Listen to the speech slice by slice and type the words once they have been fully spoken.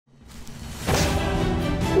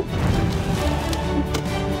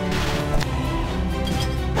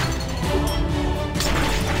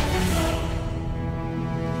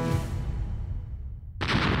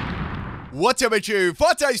What's up with you?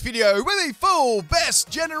 For today's video, with the full best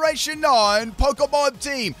Generation 9 Pokemon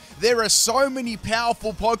team. There are so many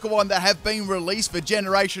powerful Pokemon that have been released for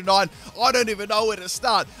Generation 9, I don't even know where to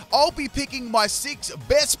start. I'll be picking my 6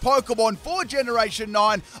 best Pokemon for Generation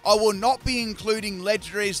 9. I will not be including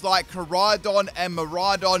legendaries like Koraidon and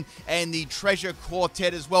Miraidon and the Treasure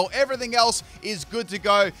Quartet as well. Everything else is good to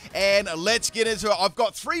go, and let's get into it. I've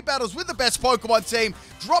got 3 battles with the best Pokemon team.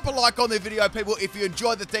 Drop a like on the video, people, if you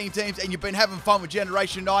enjoyed the teams and you've been having fun with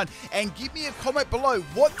Generation 9, and give me a comment below.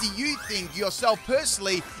 What do you think yourself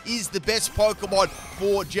personally is the best Pokemon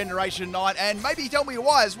for Generation 9? And maybe tell me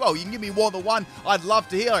why as well. You can give me more than one. I'd love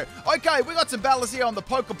to hear it. Okay, we got some battles here on the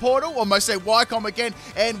Poke Portal, or most say Wycombe again,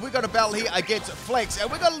 and we got a battle here against Flex, and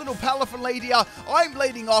we got a little Palafin lead here. I'm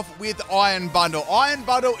leading off with Iron Bundle. Iron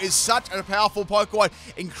Bundle is such a powerful Pokemon.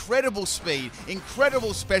 Incredible speed,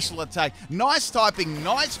 incredible special attack, nice typing,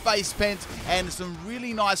 nice base pent, and some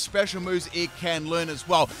really nice special moves it can learn as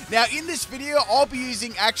well. Now, in this video, I'll be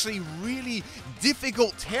using actually really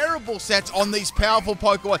difficult, terrible sets on these powerful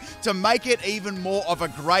Pokemon to make it even more of a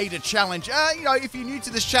greater challenge. You know, if you're new to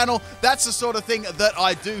this channel, that's the sort of thing that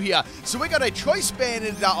I do here. So we got a Choice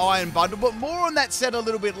Banded Iron Bundle, but more on that set a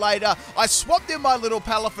little bit later. I swapped in my little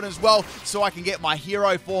Palafin as well, so I can get my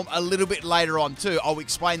hero form a little bit later on too. I'll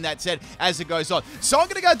explain that set as it goes on. So I'm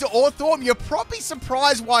going to go to Orthorn. You're probably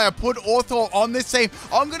surprised why I put Orthorn on this team.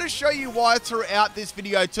 I'm going to show you why throughout this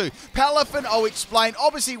video too. Palafin, I'll explain.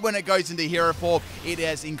 Obviously, when it goes into hero form, it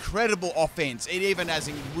has incredible offense. It even has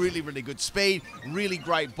really, really good speed, really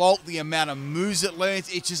great bulk, the amount of moves it learns.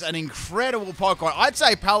 It's just an incredible Pokemon. I'd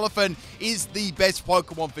say Palafin is the best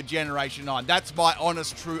Pokemon for Generation 9. That's my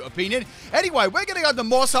honest, true opinion. Anyway, we're going to go to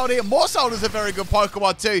Morsault here. Morsault is a very good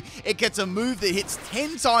Pokemon too. It gets a move that hits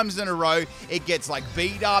 10 times in a row. It gets like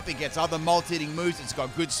beat up. It gets other multi-hitting moves. It's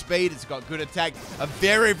got good speed. It's got good attack. A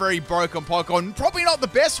very, very broken Pokemon. Probably not the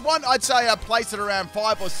best one. I'd say I place it around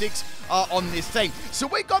 5 or 6 on this team. So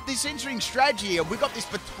we got this interesting strategy here. We got this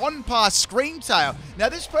Baton Pass Screamtail. Now,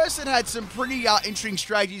 this person had some pretty interesting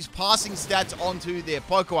strategies, passing stats onto their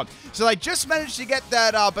Pokemon. So they just managed to get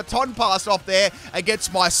that Baton Pass off there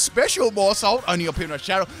against my special Morsault, only on PIMPNITE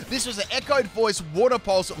channel. This was an Echoed Voice, Water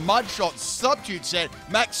Pulse, Mud Shot, Substitute set,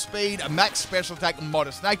 max speed, max special attack,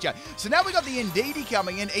 modest nature. So now we got the Indeedee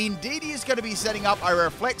coming in. Indeedee is going to be setting up a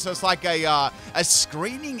Reflect, so it's like a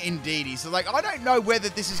screening Indeedee. So like, I don't know whether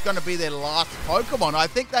this is going to be their last Pokemon. I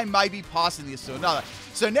think they may be passing this to another.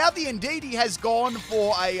 So now the Indeedee has gone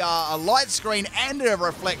for a light screen and a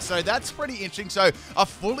Reflect, so that's pretty interesting. So a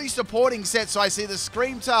fully supporting set. So I see the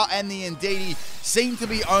Screamtail and the Indeedee seem to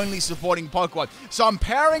be only supporting Pokemon. So I'm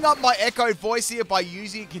powering up my Echoed Voice here by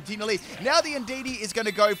using it continually. Now the Indeedee is going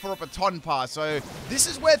to go for a Baton Pass. So this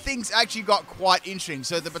is where things actually got quite interesting.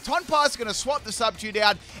 So the Baton Pass is going to swap the Substitute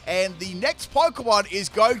out, and the next Pokemon is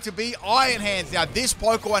going to be Iron Hands. Now this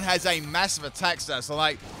Pokemon has a massive attack stat, so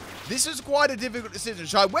like, this is quite a difficult decision.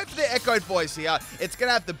 So I went for the Echoed Voice here. It's going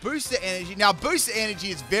to have the Booster Energy. Now, Booster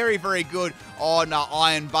Energy is very, very good on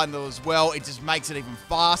Iron Bundle as well. It just makes it even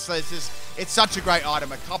faster. It's such a great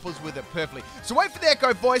item. It couples with it perfectly. So wait for the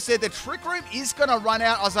Echoed Voice there. The Trick Room is going to run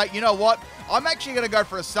out. I was like, you know what? I'm actually going to go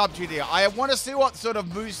for a Substitute here. I want to see what sort of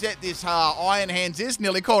moveset this Iron Hands is.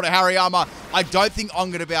 Nearly called it Hariyama. I don't think I'm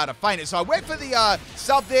going to be able to feint it. So I went for the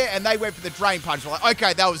sub there, and they went for the Drain Punch. I'm like,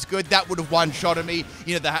 okay, that was good. That would have one-shotted me.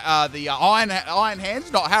 You know, the Iron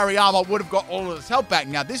Hands, not Hariyama, would have got all of his health back.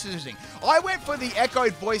 Now, this is interesting. I went for the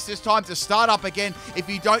Echoed Voice this time to start up again. If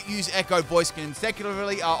you don't use Echoed Voice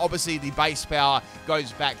consecutively, obviously the base power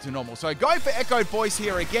goes back to normal. So going for Echoed Voice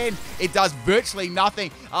here again, it does virtually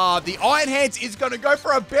nothing. The Iron Hands is going to go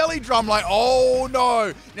for a Belly Drum, like, oh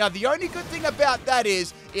no. Now, the only good thing about that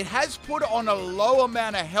is it has put on a low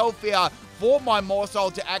amount of health here for my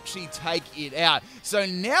Morsault to actually take it out. So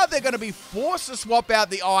now they're going to be forced to swap out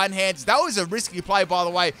the Iron Hands. That was a risky play, by the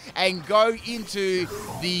way, and go into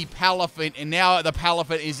the Palafin. And now the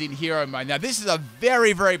Palafin is in hero mode. Now, this is a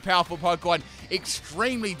very, very powerful Pokemon.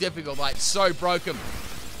 Extremely difficult, like so broken.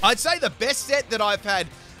 I'd say the best set that I've had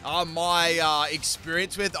my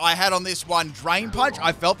experience with, I had on this one Drain Punch.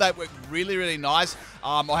 I felt that worked really, really nice.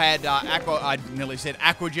 I had I nearly said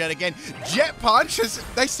Aqua Jet again. Jet Punch,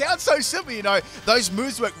 they sound so simple, you know. Those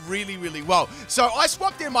moves work really, really well. So I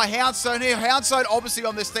swapped in my Houndstone here. Houndstone obviously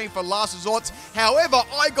on this team for last resorts. However,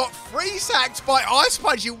 I got freeze hacked by Ice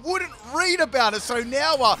Punch. You wouldn't read about it. So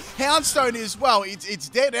now Houndstone is, well, it's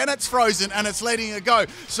dead and it's frozen and it's letting it go.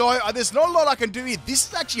 So there's not a lot I can do here. This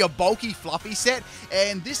is actually a bulky, fluffy set,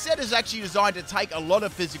 and this set is actually designed to take a lot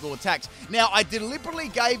of physical attacks. Now, I deliberately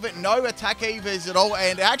gave it no attack EVs at all,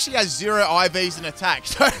 and it actually has 0 IVs in attack.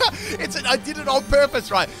 So I did it on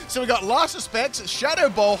purpose, right? So we got Last Respects, Shadow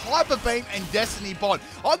Ball, Hyper Beam, and Destiny Bond.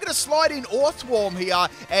 I'm going to slide in Orthworm here,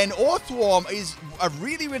 and Orthworm is a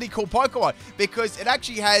really, really cool Pokemon because it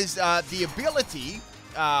actually has the ability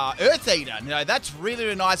Earth Eater. Now, that's really,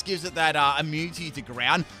 really nice. Gives it that immunity to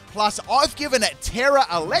ground. Plus, I've given it Terra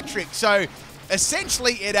Electric. So,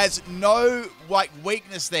 essentially, it has no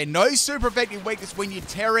weakness there. No super effective weakness when you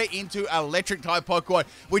Terra into electric type Pokemon,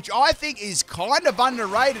 which I think is kind of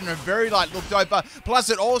underrated and a very looked over. Plus,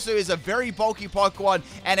 it also is a very bulky Pokemon,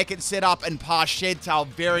 and it can set up and pass Shed Tail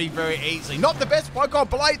very, very easily. Not the best Pokemon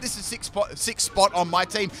play. This is sixth spot on my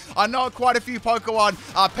team. I know quite a few Pokemon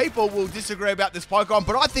people will disagree about this Pokemon,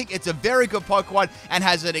 but I think it's a very good Pokemon and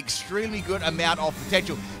has an extremely good amount of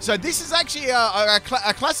potential. So this is actually a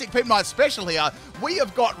classic PIMPNITE special here. We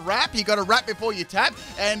have got Wrap. You got to Wrap before you tap,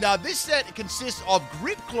 and this set consists of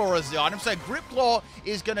Grip Claw as the item. So Grip Claw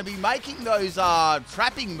is going to be making those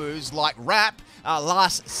trapping moves like Wrap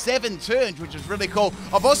last 7 turns, which is really cool.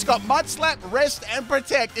 I've also got Mud Slap, Rest, and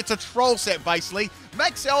Protect. It's a troll set, basically.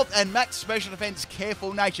 Max health and max special defense,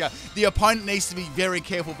 careful nature. The opponent needs to be very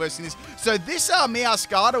careful versus this. So this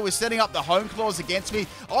Meowscarlet was setting up the home claws against me.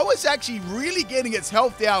 I was actually really getting its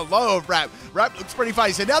health down low of Wrap. Wrap looks pretty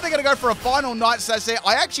funny. So now they're going to go for a final Night Slash there.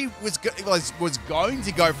 I actually was going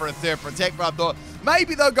to go for a third Protect, but I thought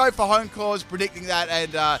maybe they'll go for home claws, predicting that,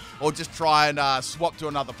 and or just try and swap to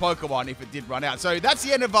another Pokemon if it did run out. So that's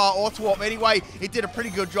the end of Orthworm anyway. It did a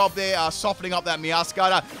pretty good job there, softening up that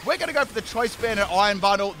Meowscarlet. We're going to go for the Choice Band and Iron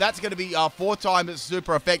Bundle. That's going to be 4 times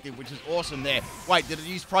super effective, which is awesome there. Wait, did it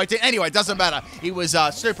use Protein? Anyway, it doesn't matter. It was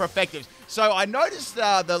super effective. So I noticed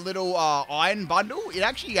the little Iron Bundle. It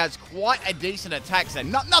actually has quite a decent attack set.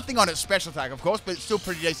 Nothing on its special attack, of course, but it's still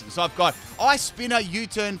pretty decent. So I've got Ice Spinner,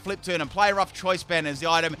 U-Turn, Flip Turn, and Play Rough. Choice Band as the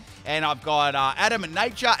item. And I've got Adamant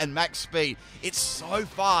Nature and Max Speed. It's so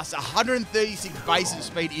fast. 136 basic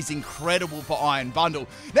speed is incredible for Iron Bundle.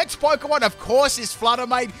 Next Pokemon, of course, is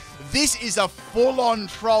Fluttermane. This is a full-on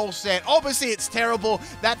troll set. Obviously, it's terrible.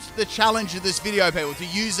 That's the challenge of this video, people. To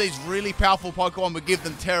use these really powerful Pokemon would give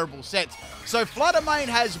them terrible sets. So Fluttermane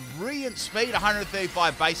has brilliant speed,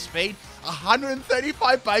 135 base speed,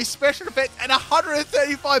 135 base special defense, and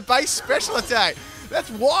 135 base special attack. That's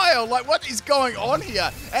wild. Like, what is going on here?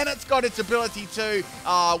 And it's got its ability to,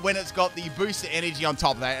 when it's got the booster energy on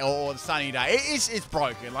top of that, or the sunny day. It's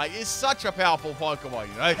broken. Like, it's such a powerful Pokemon,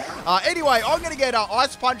 you know? Anyway, I'm going to get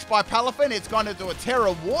Ice Punch by Palafin. It's going to do a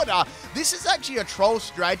Terra Water. This is actually a troll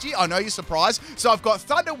strategy. I know you're surprised. So I've got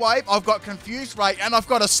Thunder Wave, I've got Confused Ray, and I've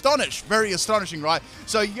got Astonish. Very astonishing, right?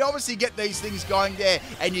 So you obviously get these things going there,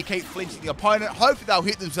 and you keep flinching the opponent. Hopefully they'll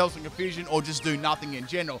hit themselves in confusion or just do nothing in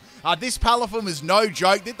general. This Palafin is no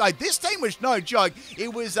joke. This team was no joke.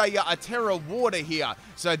 It was a Terra Water here.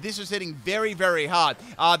 So this was hitting very, very hard.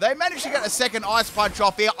 They managed to get a second Ice Punch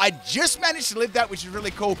off here. I just managed to live that, which is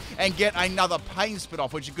really cool, and get another Pain Spit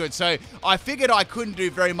off, which is good. So I figured I couldn't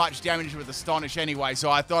do very much damage with Astonish anyway,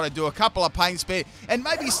 so I thought I'd do a couple of Pain Spit and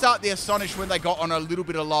maybe start the Astonish when they got on a little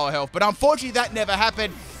bit of lower health. But unfortunately, that never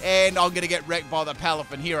happened, and I'm going to get wrecked by the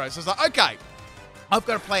Palafin hero. So it's like, okay, I've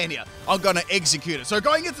got a plan here. I'm going to execute it. So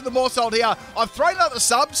going into the Morsold here, I've thrown out the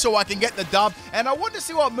sub so I can get the dub, and I wanted to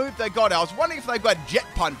see what move they got. I was wondering if they got Jet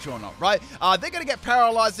Punch or not, right? They're going to get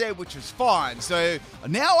paralyzed there, which is fine. So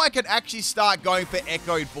now I can actually start going for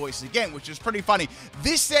Echoed Voice again, which is pretty funny.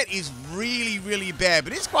 This set is really, really bad,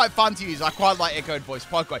 but it's quite fun to use. I quite like Echoed Voice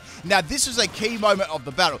Pokemon. Now, this is a key moment of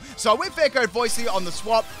the battle. So I went for Echoed Voice here on the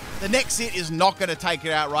swap. The next hit is not going to take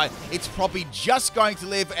it out, right? It's probably just going to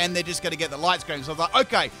live, and they're just going to get the light screen. So I was like,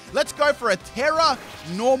 okay, let's go for a Terra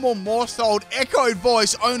normal Morsold Echoed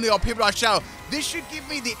Voice only on PIMPNITE Shadow. This should give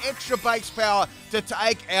me the extra base power to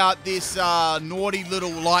take out this naughty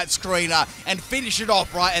little light screener and finish it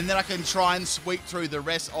off, right? And then I can try and sweep through the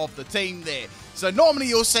rest of the team there. So normally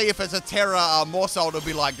you'll see if it's a Terra Morsold, it'll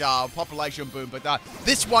be like Population Boom, but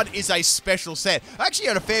this one is a special set. I actually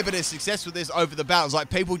had a fair bit of success with this over the battles. Like,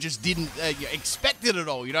 people just didn't expect it at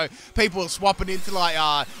all, you know? People were swapping into, like,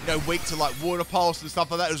 weak to, like, Water Pulse and stuff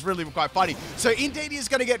like that. It was really quite funny. So Indeedee is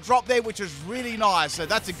going to get dropped there, which is really nice. So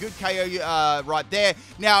that's a good KO right there.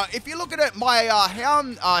 Now, if you look at it, my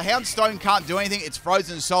Houndstone can't do anything. It's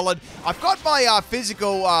frozen solid. I've got my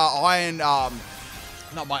physical iron...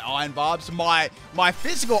 not my iron barbs, my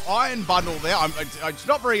physical iron bundle there. It's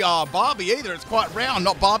not very Barbie either. It's quite round,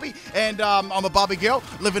 not Barbie. And I'm a Barbie girl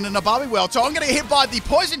living in a Barbie world. So I'm going to get hit by the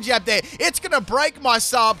poison jab there. It's going to break my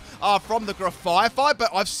sub from the Grafire fight, but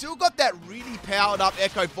I've still got that really powered up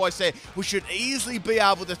Echo Voice there. We should easily be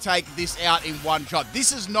able to take this out in one shot.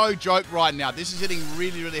 This is no joke right now. This is hitting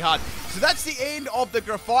really, really hard. So that's the end of the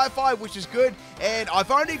Grafire fight, which is good. And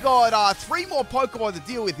I've only got 3 more Pokemon to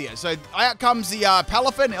deal with here. So out comes the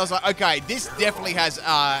Palafin. I was like, okay, this definitely has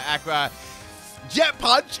Aqua Jet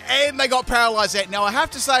Punch, and they got paralyzed there. Now, I have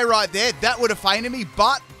to say right there, that would have fainted me,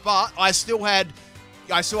 but I still had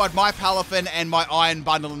my Palafin and my Iron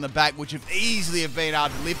Bundle in the back, which have easily been able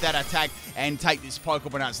to lift that attack and take this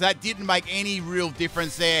Pokemon out. So that didn't make any real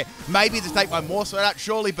difference there. Maybe to take my Morphle out,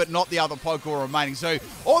 surely, but not the other Pokemon remaining. So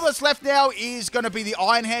all that's left now is going to be the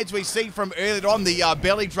Iron Heads we see from earlier on, the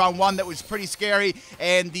Belly Drum one that was pretty scary,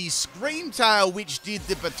 and the Scream Tail, which did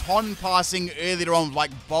the baton passing earlier on,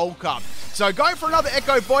 like bulk up. So go for another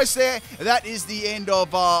Echo Voice there. That is the end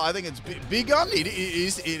of, I think it's Big Gun.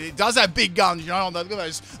 It does have big guns, you know. Look at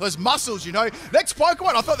those muscles, you know. Next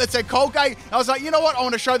Pokemon, I thought that said Colgate. I was like, you know what? I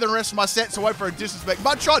want to show the rest of my set, so wait for a Disrespect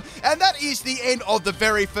Mudshot. And that is the end of the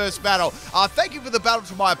very first battle. Thank you for the battle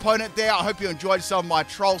to my opponent there. I hope you enjoyed some of my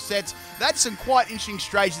troll sets. That's some quite interesting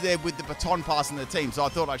strategy there with the baton passing the team, so I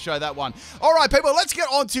thought I'd show that one. All right, people, let's get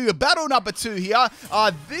on to battle number 2 here.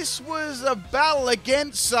 This was a battle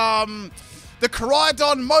against... the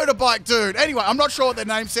Koraidon motorbike dude. Anyway, I'm not sure what their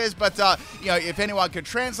name says, but, you know, if anyone can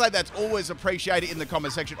translate, that's always appreciated in the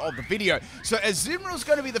comment section of the video. So Azumarill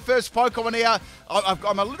going to be the first Pokemon here.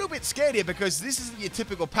 I'm a little bit scared here because this isn't your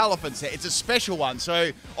typical Palafin set. It's a special one.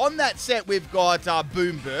 So on that set, we've got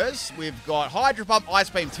Boom Burst, we've got Hydro Pump,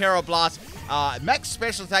 Ice Beam, Terra Blast, max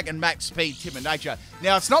special attack and max speed, Timid Nature.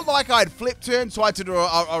 Now, it's not like I had flip turn, so I had to do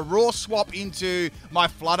a raw swap into my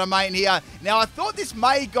Flutter Mane here. Now, I thought this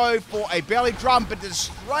may go for a Belly Drum, but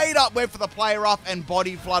just straight up went for the Play Rough and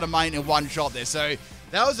body Flutter Mane in one shot there. So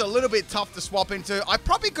that was a little bit tough to swap into. I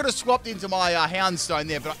probably could have swapped into my Houndstone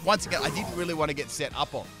there, but once again, I didn't really want to get set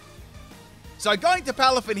up on. So going to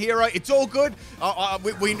Palafin Hero, it's all good.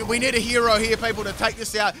 We need a hero here, people, to take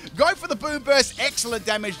this out. Go for the Boom Burst. Excellent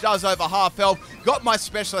damage, does over half health. Got my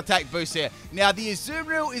special attack boost here. Now, the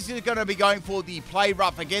Azumarill is going to be going for the Play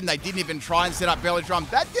Rough again. They didn't even try and set up Belly Drum.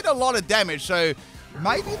 That did a lot of damage, so...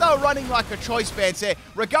 maybe they're running like a choice band there.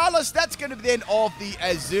 Regardless, that's going to be the end of the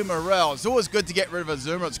Azumarill. It's always good to get rid of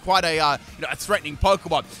Azumarill. It's quite a, a threatening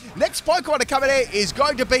Pokemon. Next Pokemon to come in here is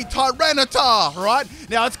going to be Tyranitar, right?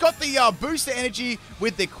 Now, it's got the booster energy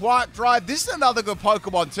with the Quark Drive. This is another good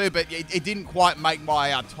Pokemon too, but it didn't quite make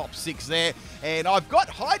my top 6 there. And I've got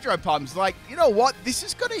Hydro Pumps. Like, you know what? This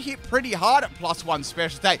is going to hit pretty hard at +1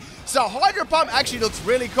 special attack. So Hydro Pump actually looks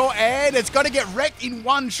really cool, and it's going to get wrecked in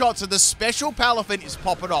one shot. So the special Palafin is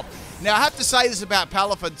popping off. Now, I have to say this about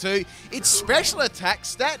Palafin too. Its special attack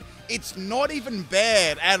stat, it's not even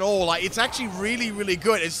bad at all. Like, it's actually really, really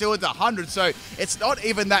good. It's still at 100, so it's not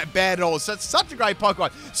even that bad at all. So it's such a great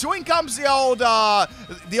Pokemon. So in comes the old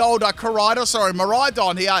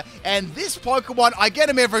Miraidon here, and this Pokemon, I get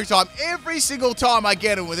him every time. Every single time I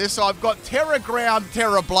get him with this. So I've got Terra Ground,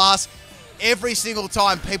 Terra Blast. Every single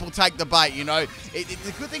time people take the bait, you know.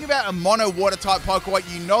 The good thing about a mono water type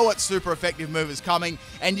Pokemon, you know what super effective move is coming,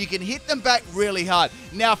 and you can hit them back really hard.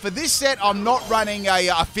 Now, for this set, I'm not running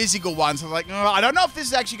a physical one, so I'm like, I don't know if this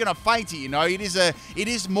is actually going to feint it, you know. It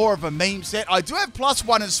is more of a meme set. I do have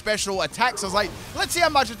 +1 in special attacks. I was like, let's see how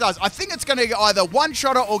much it does. I think it's going to either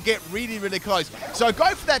one-shot it or get really, really close. So go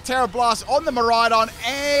for that Terra Blast on the Miraidon,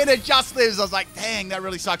 and it just lives. I was like, dang, that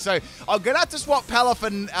really sucks. So I'm going to have to swap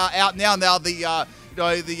Palafin out now.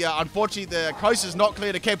 Unfortunately, the coast is not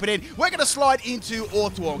clear to keep it in. We're going to slide into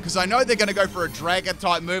Orthworm because I know they're going to go for a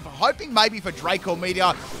Dragon-type move, hoping maybe for Draco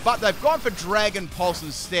Meteor, but they've gone for Dragon Pulse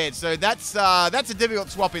instead. So that's a difficult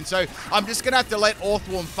swap in. So I'm just going to have to let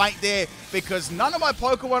Orthworm faint there because none of my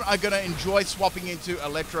Pokemon are going to enjoy swapping into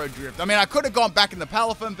Electro Drift. I mean, I could have gone back in the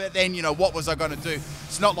Palafin, but then, you know, what was I going to do?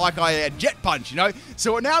 It's not like I had Jet Punch, you know?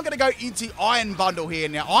 So now I'm going to go into Iron Bundle here.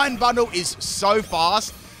 Now, Iron Bundle is so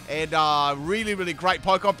fast. And really, really great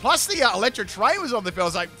Pokemon. Plus, the Electro Train was on the field. I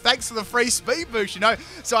was like, thanks for the free speed boost, you know.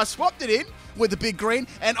 So I swapped it in with the big green.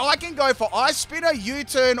 And I can go for Ice Spinner,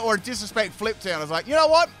 U-Turn, or a Disrespect Flip Turn. I was like, you know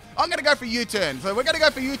what? I'm going to go for U-Turn. So we're going to go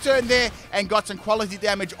for U-Turn there and got some quality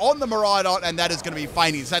damage on the Miraidon, and that is going to be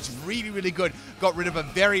fainting. So that's really, really good. got rid of a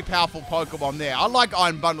very powerful Pokemon there. I like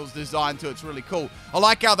Iron Bundle's design too. It's really cool. I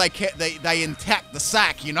like how they intact the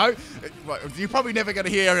sack, you know? You're probably never going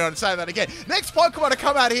to hear anyone say that again. Next Pokemon to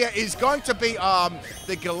come out here is going to be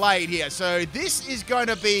the Gallade here. So this is going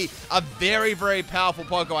to be a very, very powerful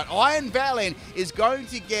Pokemon. Iron Valiant is going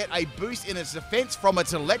to get a boost in its defense from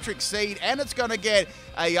its Electric Seed, and it's going to get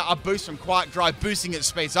a boost from Quark Drive, boosting its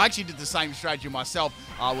speed. So I actually did the same strategy myself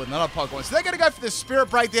with another Pokemon. So they're going to go for the Spirit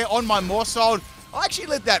Break there on my Morsold. I actually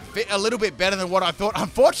let that fit a little bit better than what I thought.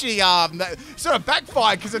 Unfortunately, that sort of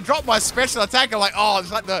backfired because it dropped my special attack. I'm like, oh,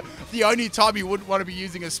 it's like the only time you wouldn't want to be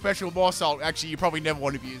using a special Morsold. Actually, you probably never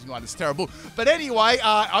want to be using one. It's terrible. But anyway,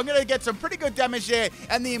 I'm going to get some pretty good damage there.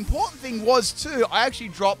 And the important thing was, too, I actually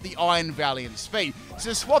dropped the Iron Valiant speed.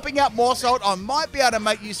 So swapping out Morsold, I might be able to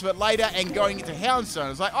make use of it later, and going into Houndstone, I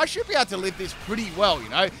was like, I should be able to live this pretty well, you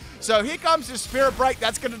know? So here comes the Spirit Break.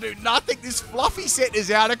 That's going to do nothing. This fluffy set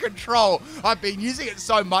is out of control. I've been using it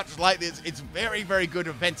so much lately. It's very, very good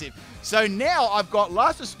defensive. So now I've got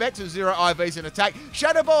Last Respect of 0 IVs in attack,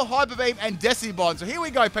 Shadow Ball, Hyper Beam, and Destiny Bond. So here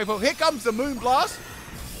we go, people. Here comes the Moon Blast.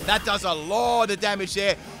 That does a lot of damage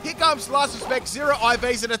there. Here comes Last Respect, 0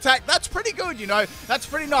 IVs in attack. That's pretty good, you know. That's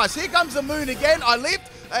pretty nice. Here comes the Moon again. I lived.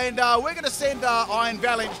 And we're going to send Iron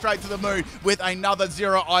Valiant straight to the moon with another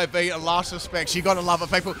 0 IV Last Respect. You got to love it,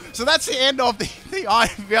 people. So that's the end of the Iron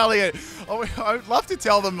Valiant. I would love to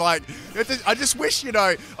tell them, like, I just wish, you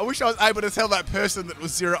know, I wish I was able to tell that person that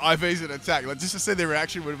was 0 IVs in attack. Like, just to see their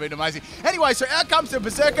reaction would have been amazing. Anyway, so out comes the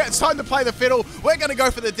Berserker. It's time to play the fiddle. We're going to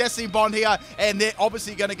go for the Destiny Bond here, and they're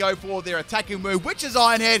obviously going to go for their attacking move, which is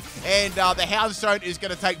Iron Head, and the Houndstone is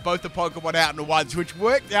going to take both the Pokemon out in once, which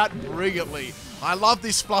worked out brilliantly. I love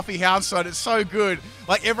this fluffy Houndstone. It's so good.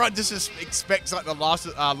 Like, everyone just expects, like, the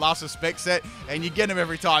last Respect set, and you get them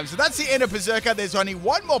every time. So that's the end of Berserker. There's only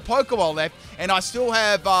one more Pokeball left, and I still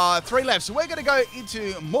have 3 left. So we're going to go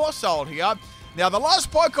into Morsold here. Now, the last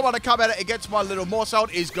Pokemon to come out against my little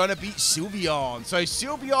Morsold is going to be Sylveon. So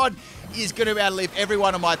Sylveon is going to outlive every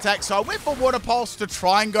one of my attacks. So I went for Water Pulse to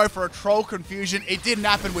try and go for a Troll Confusion. It didn't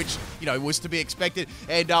happen, which, you know, was to be expected.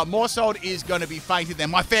 And Morsold is going to be fainted there.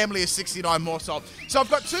 My family is 69 Morsold. So I've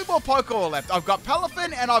got 2 more Pokemon left. I've got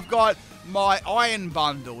Palafin and I've got my Iron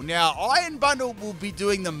Bundle. Now, Iron Bundle will be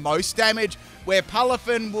doing the most damage, where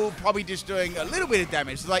Palafin will probably just doing a little bit of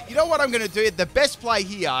damage. So, like, you know what I'm going to do? The best play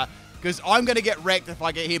here, because I'm going to get wrecked if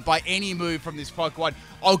I get hit by any move from this Pokemon.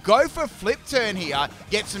 I'll go for Flip Turn here,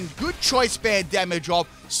 get some good Choice Band damage off,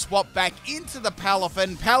 swap back into the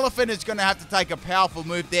Palafin. Palafin is going to have to take a powerful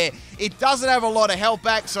move there. It doesn't have a lot of health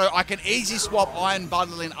back, so I can easily swap Iron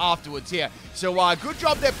Bundle in afterwards here. So good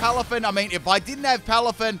job there, Palafin. I mean, if I didn't have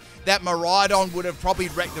Palafin, that Miraidon would have probably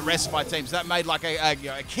wrecked the rest of my team. So that made like a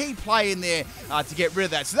key play in there to get rid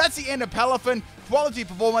of that. So that's the end of Palafin. Quality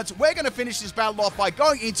performance. We're going to finish this battle off by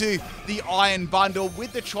going into the Iron Bundle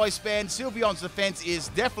with the Choice Band. Sylveon's defense is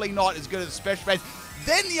definitely not as good as the Special Band.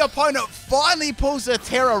 Then the opponent finally pulls a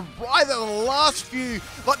Terra right at the last the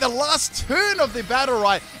last turn of the battle,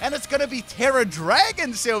 right? And it's going to be Terra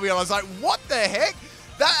Dragon Sylveon. I was like, what the heck?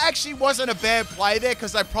 That actually wasn't a bad play there,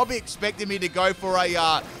 because they probably expected me to go for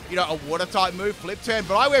a water-type move, Flip Turn,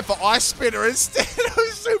 but I went for Ice Spinner instead. It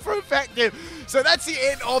was super effective. So that's the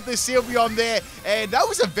end of the Sylveon there, and that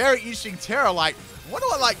was a very interesting Terra. Like, what do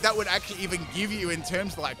I like that would actually even give you in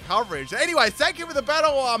terms of, like, coverage? Anyway, thank you for the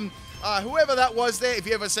battle. Whoever that was there, if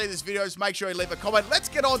you ever see this video, just make sure you leave a comment. Let's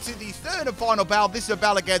get on to the third and final battle. This is a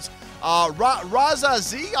battle against Raza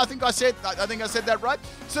Z. I think I said that right.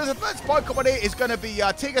 So the first Pokemon here is going to be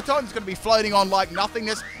Tigaton. It's going to be floating on like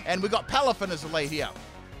nothingness, and we've got Palafin as the lead here.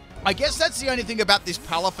 I guess that's the only thing about this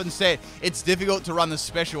Palafin set. It's difficult to run the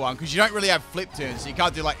special one because you don't really have flip turns, so you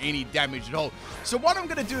can't do like any damage at all. So what I'm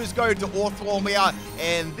going to do is go to Orthworm here,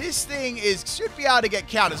 and this thing should be able to get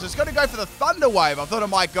countered. So it's going to go for the Thunder Wave. I thought it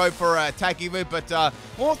might go for an attacking move, but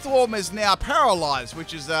Orthworm is now paralyzed,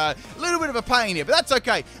 which is a little bit of a pain here, but that's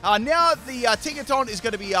okay. Now the Tigaton is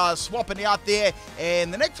going to be swapping out there,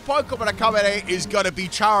 and the next Pokemon to come out here is going to be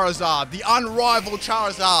Charizard, the unrivaled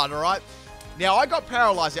Charizard, all right? Now, I got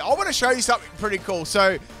paralyzed here. I want to show you something pretty cool.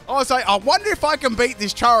 So, I was like, I wonder if I can beat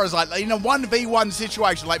this Charizard in a 1v1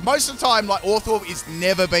 situation. Like, most of the time, like, Orthworm is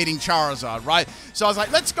never beating Charizard, right? So, I was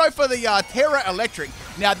like, let's go for the Terra Electric.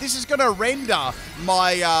 Now, this is going to render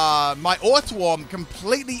my my Orthworm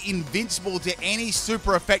completely invincible to any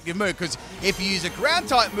super effective move. Because if you use a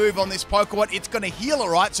Ground-type move on this Pokemon, it's going to heal it,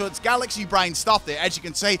 right? So, it's Galaxy Brain stuff there. As you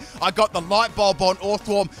can see, I got the Light Bulb on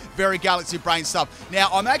Orthworm. Very Galaxy Brain stuff. Now,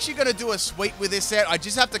 I'm actually going to do a sweep with this set. I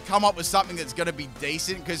just have to come up with something that's going to be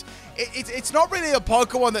decent, because because it's not really a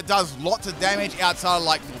Pokemon that does lots of damage outside of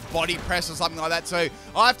like body press or something like that. So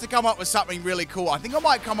I have to come up with something really cool. I think I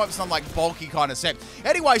might come up with something like bulky kind of set.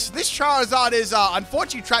 Anyway, so this Charizard is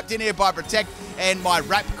unfortunately trapped in here by Protect and my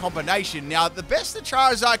Wrap combination. Now, the best the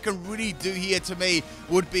Charizard can really do here to me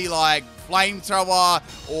would be like Flamethrower,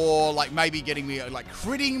 or like maybe getting me, like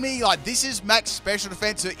critting me. Like, this is max special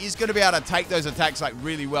defense, so it is going to be able to take those attacks like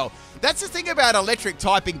really well. That's the thing about electric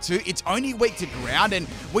typing too. It's only weak to ground, and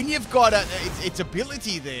when you've got its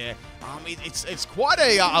ability there, it's quite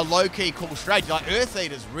a low-key cool strategy. Like, Earth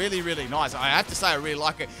Eater is really, really nice. I have to say, I really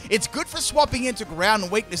like it. It's good for swapping into ground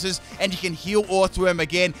weaknesses, and you can heal to him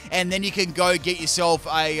again, and then you can go get yourself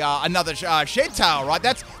another Shed Tail, right?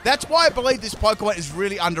 That's why I believe this Pokemon is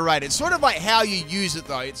really underrated. It's sort of like how you use it,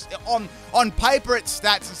 though. It's on paper, its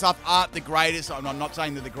stats and stuff aren't the greatest. I'm not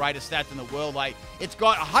saying they're the greatest stats in the world. Like, it's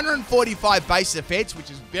got 145 base defense,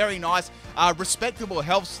 which is very nice. Respectable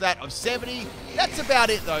health stat of 70. That's about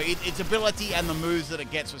it, though. Its ability and the moves that it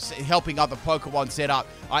gets with helping other Pokemon set up,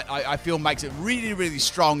 I feel makes it really, really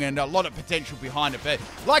strong, and a lot of potential behind it. But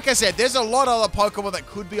like I said, there's a lot of other Pokemon that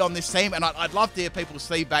could be on this team, and I'd love to hear people's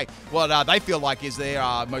feedback what they feel like is their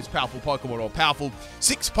most powerful Pokemon, or powerful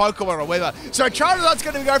 6 Pokemon, or whatever. So Charizard's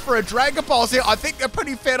going to go for a Dragon Pulse here. I think they're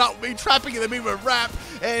pretty fed up with me trapping them in with Wrap,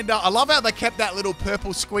 and I love how they kept that little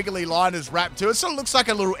purple squiggly line as Wrap too. It sort of looks like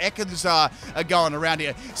a little Ekans going around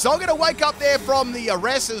here. So I'm going to wake up there from the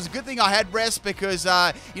rest. It was a good thing I had rest, because,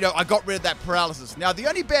 you know, I got rid of that paralysis. Now, the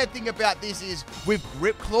only bad thing about this is with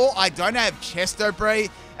Grip Claw, I don't have Chesto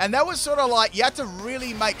Breathe. And that was sort of like, you have to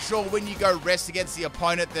really make sure when you go rest against the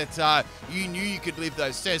opponent that you knew you could live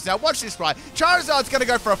those turns. Now, watch this, right? Charizard's going to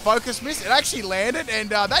go for a Focus Miss. It actually landed, and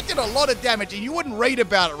that did a lot of damage, and you wouldn't read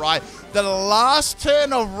about it, right? The last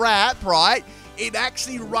turn of Wrap, right? It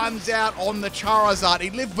actually runs out on the Charizard.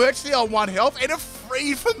 It lived virtually on 1 health, and it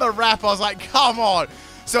freed from the Wrap. I was like, come on.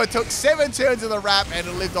 So it took 7 turns of the Wrap, and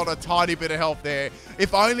it lived on a tiny bit of health there.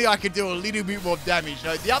 If only I could do a little bit more damage. You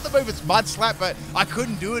know, the other move is Mud Slap, but I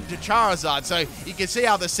couldn't do it to Charizard. So you can see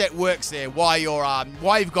how the set works there. Why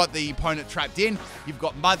you've got the opponent trapped in. You've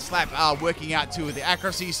got Mud Slap working out too with the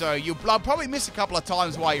accuracy. So you'll probably miss a couple of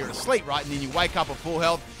times while you're asleep, right? And then you wake up at full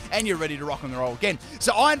health, and you're ready to rock and roll again.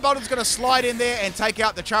 So Iron Bundle's going to slide in there and take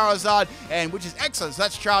out the Charizard, and which is excellent. So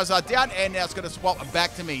that's Charizard down, and now it's going to swap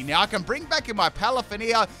back to me. Now I can bring back in my Palafin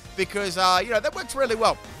here, because, you know, that works really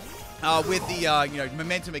well with the, you know,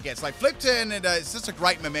 momentum it gets. Like Flip Turn, and it's just a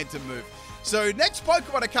great momentum move. So next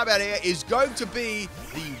Pokemon to come out here is going to be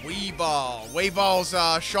the Weavile.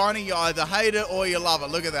 Weavile's shiny. You either hate it or you love it.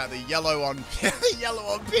 Look at that, the yellow on yellow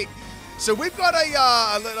on pink. So we've got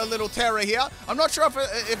a little Terra here. I'm not sure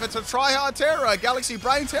if it's a Tryhard Terra, a Galaxy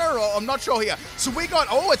Brain Terra, or I'm not sure here. So we got,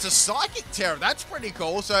 oh, it's a Psychic Terra. That's pretty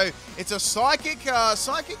cool. So it's a Psychic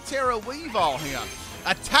Terra Weavile here.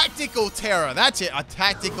 A Tactical Terra. That's it, a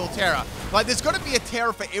Tactical Terra. Like, there's got to be a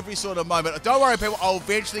Terra for every sort of moment. Don't worry, people. I'll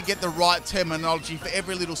eventually get the right terminology for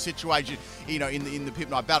every little situation, you know, in the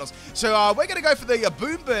PIMPNITE battles. So we're going to go for the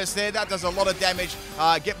Boom Burst there. That does a lot of damage.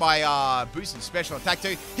 Get my boost in special attack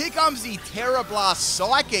too. Here comes the Terra Blast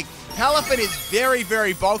Psychic. Palafin is very,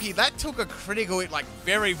 very bulky. That took a critical hit, like,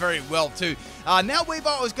 very, very well too. Now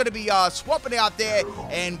Weavile is going to be swapping out there,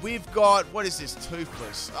 and we've got, what is this,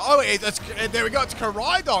 Toothless? Oh, there we go, it's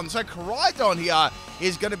Koraidon. So Koraidon here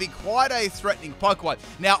is going to be quite a threatening Pokemon.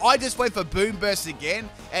 Now, I just went for Boom Burst again,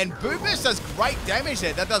 and Boom Burst does great damage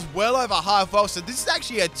there. That does well over half health, so this is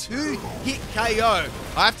actually a 2-hit KO.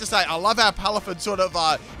 I have to say, I love how Palafin sort of,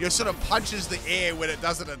 you know, sort of punches the air when it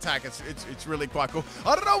does an attack. It's really quite cool.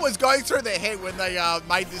 I don't know what was going through their head when they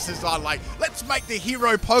made this design, like, let's make the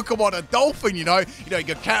hero Pokemon a dolphin, you know, you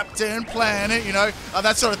got Captain Planet, you know,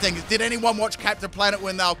 that sort of thing. Did anyone watch Captain Planet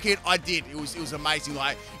when they were a kid? I did. It was amazing.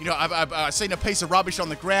 Like, you know, I've seen a piece of rubbish on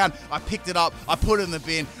the ground. I picked it up. I put it in the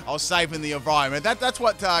bin. I was saving the environment. That's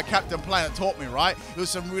what Captain Planet taught me, right? It was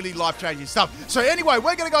some really life-changing stuff. So anyway,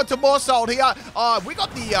 we're going to go to more Soul here. We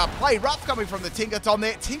got the Play Rough coming from the Tinkaton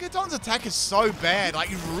there. Tinkaton's attack is so bad.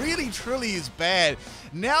 Like, it really, truly is bad.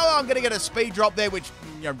 Now I'm going to get a speed drop there, which,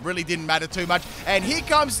 you know, really didn't matter too much. And here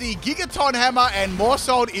comes the Gigaton Hammer, and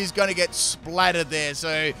Morsold is going to get splattered there.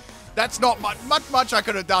 So that's not much I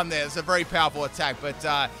could have done there. It's a very powerful attack.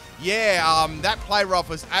 But, yeah, that Play Rough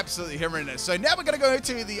was absolutely horrendous. So now we're going to go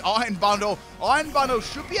to the Iron Bundle. Iron Bundle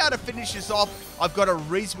should be able to finish this off. I've got a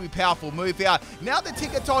reasonably powerful move here. Now the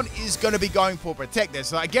Tinkaton is going to be going for Protect there.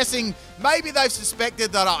 So I'm guessing maybe they've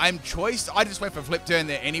suspected that I'm choiced. I just went for Flip Turn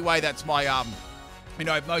there anyway. That's my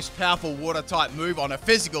most powerful water-type move on a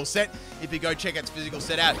physical set, if you go check its physical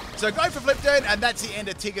set out. So go for Flip Turn, and that's the end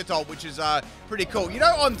of Tigaton, which is pretty cool.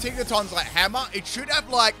 On Tigaton's hammer, it should have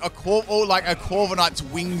like a Corviknight's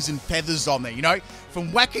wings and feathers on there,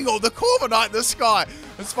 from whacking all the Corviknight in the sky.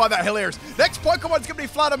 Let's find that hilarious. Next Pokemon's going to be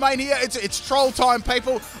Flutter Mane here. It's troll time,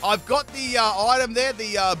 people. I've got the item there,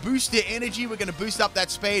 the booster energy. We're going to boost up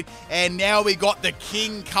that speed, and now we got the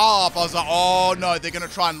King Carp. I was like, oh no, they're going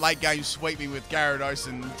to try and late game sweep me with Gyarados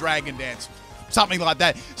and Dragon Dance. Something like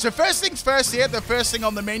that. So first things first here, the first thing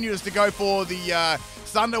on the menu is to go for the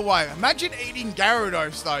Thunder Wave. Imagine eating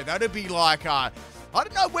Gyarados though. That'd be like, I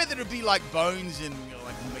don't know whether it'd be like bones and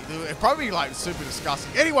it'd probably be like super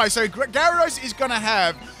disgusting. Anyway, so Gyarados is going to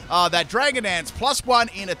have that Dragon Dance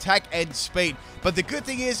 +1 in attack and speed. But the good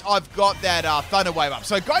thing is I've got that Thunder Wave up.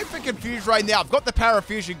 So going for Confuse Ray now. I've got the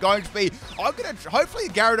Parafusion going to be. I'm going to, hopefully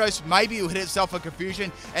Gyarados maybe will hit itself for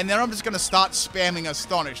Confusion. And then I'm just going to start spamming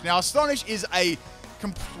Astonish. Now Astonish is a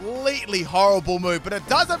completely horrible move, but it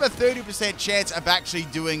does have a 30% chance of actually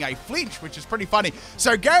doing a flinch, which is pretty funny.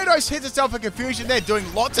 So Gyarados hits itself for Confusion there,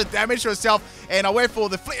 doing lots of damage to itself, and I went for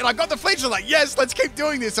the flinch, and I got the flinch. I was like, yes, let's keep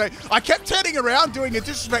doing this. So I kept turning around, doing a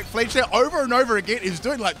disrespect flinch there over and over again. It was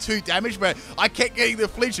doing like 2 damage, but I kept getting the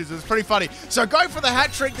flinches. It was pretty funny. So go for the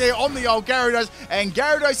hat trick there on the old Gyarados, and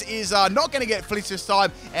Gyarados is not going to get flinch this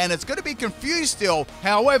time, and it's going to be confused still.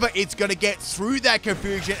 However, it's going to get through that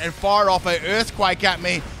confusion and fire off an Earthquake at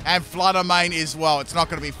me, and Flutter Mane as well. It's not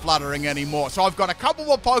going to be fluttering anymore. So I've got a couple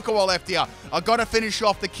more Pokeball left here. I've got to finish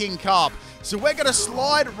off the King Carp. So we're going to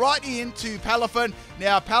slide right into Palafin.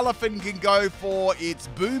 Now, Palafin can go for its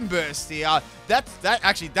Boom Burst here. That's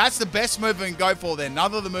the best move it can go for there.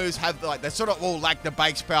 None of the moves have, they sort of all lack the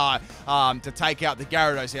base power to take out the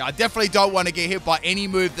Gyarados here. I definitely don't want to get hit by any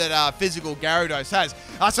move that physical Gyarados has.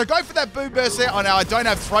 So go for that Boom Burst there. Oh, no, I don't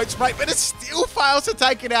have Throat Spray, but it still fails to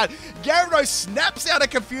take it out. Gyarados snaps out of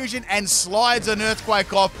confusion and slides an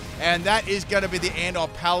Earthquake off, and that is going to be the end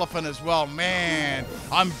of Palafin as well. Man,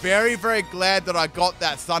 I'm very, very glad that I got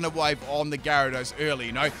that Thunder Wave on the Gyarados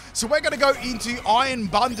early, So we're going to go into Iron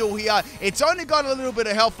Bundle here. It's only got a little bit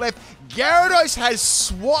of health left. Gyarados has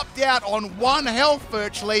swapped out on 1 health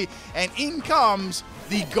virtually, and in comes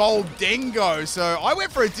the Gold Dingo. So I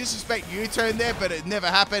went for a disrespect U-turn there, but it never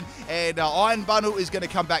happened, and Iron Bundle is going to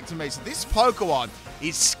come back to me. So this Pokemon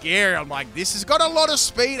is scary. I'm like, this has got a lot of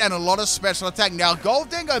speed and a lot of special attack. Now, Gold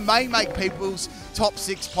Dingo may make people's top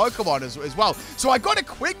 6 Pokemon as well. So I got a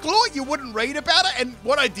Quick Claw. You wouldn't read about it. And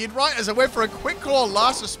what I did right is I went for a Quick Claw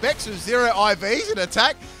Last Respect, so 0 IVs in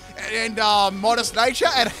attack and Modest Nature,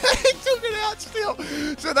 and he took it out still.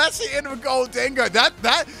 So that's the end of Gold Dingo.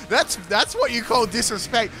 That's what you call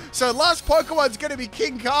disrespect. So last Pokemon's going to be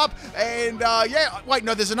King Carp, and yeah, wait,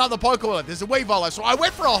 no, there's another Pokemon. There's a Weavile. So I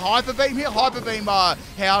went for a Hyper Beam here, Hyper Beam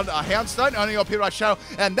Houndstone, only on PIMPNITE channel,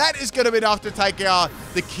 and that is going to be enough to take out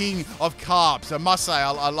the King of Carps. I must say,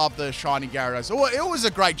 I love the shiny Gyarados. Oh, it was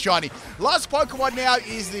a great shiny. Last Pokemon now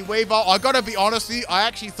is the Weavile. I got to be honest with you, I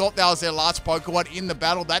actually thought that was their last Pokemon in the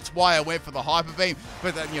battle. That's why I went for the Hyper Beam,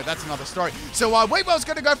 but that's another story. So Weavile's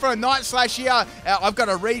going to go for a Night Slash here. I've got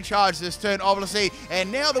to recharge this turn, obviously,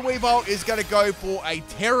 and now the Weavile is going to go for a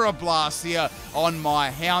Terra Blast here on my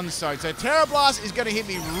Houndstone. So Terra Blast is going to hit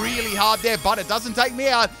me really hard there, but it doesn't take me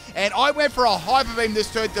out, and I went for a Hyper Beam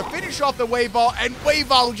this turn to finish off the Weavile, and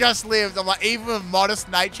Weavile just lived. I'm like, even with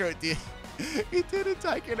Modest Nature, it did. He didn't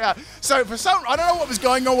take it out. So for some, I don't know what was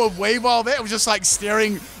going on with Weavile there. It was just like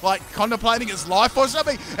staring, like contemplating its life or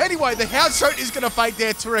something. Anyway, the Houndstone is going to fake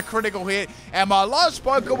there to a critical hit. And my last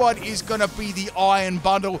Pokemon is going to be the Iron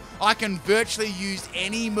Bundle. I can virtually use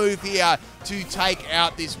any move here to take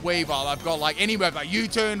out this Weavile. I've got like any move, like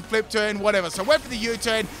U-turn, flip turn, whatever. So I went for the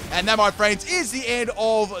U-turn, and that, my friends, is the end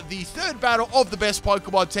of the 3rd battle of the best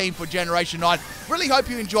Pokemon team for Generation 9. Really hope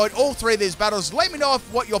you enjoyed all 3 of these battles. Let me know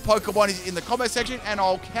what your Pokemon is in the comment section, and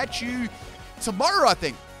I'll catch you tomorrow, I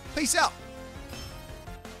think. Peace out.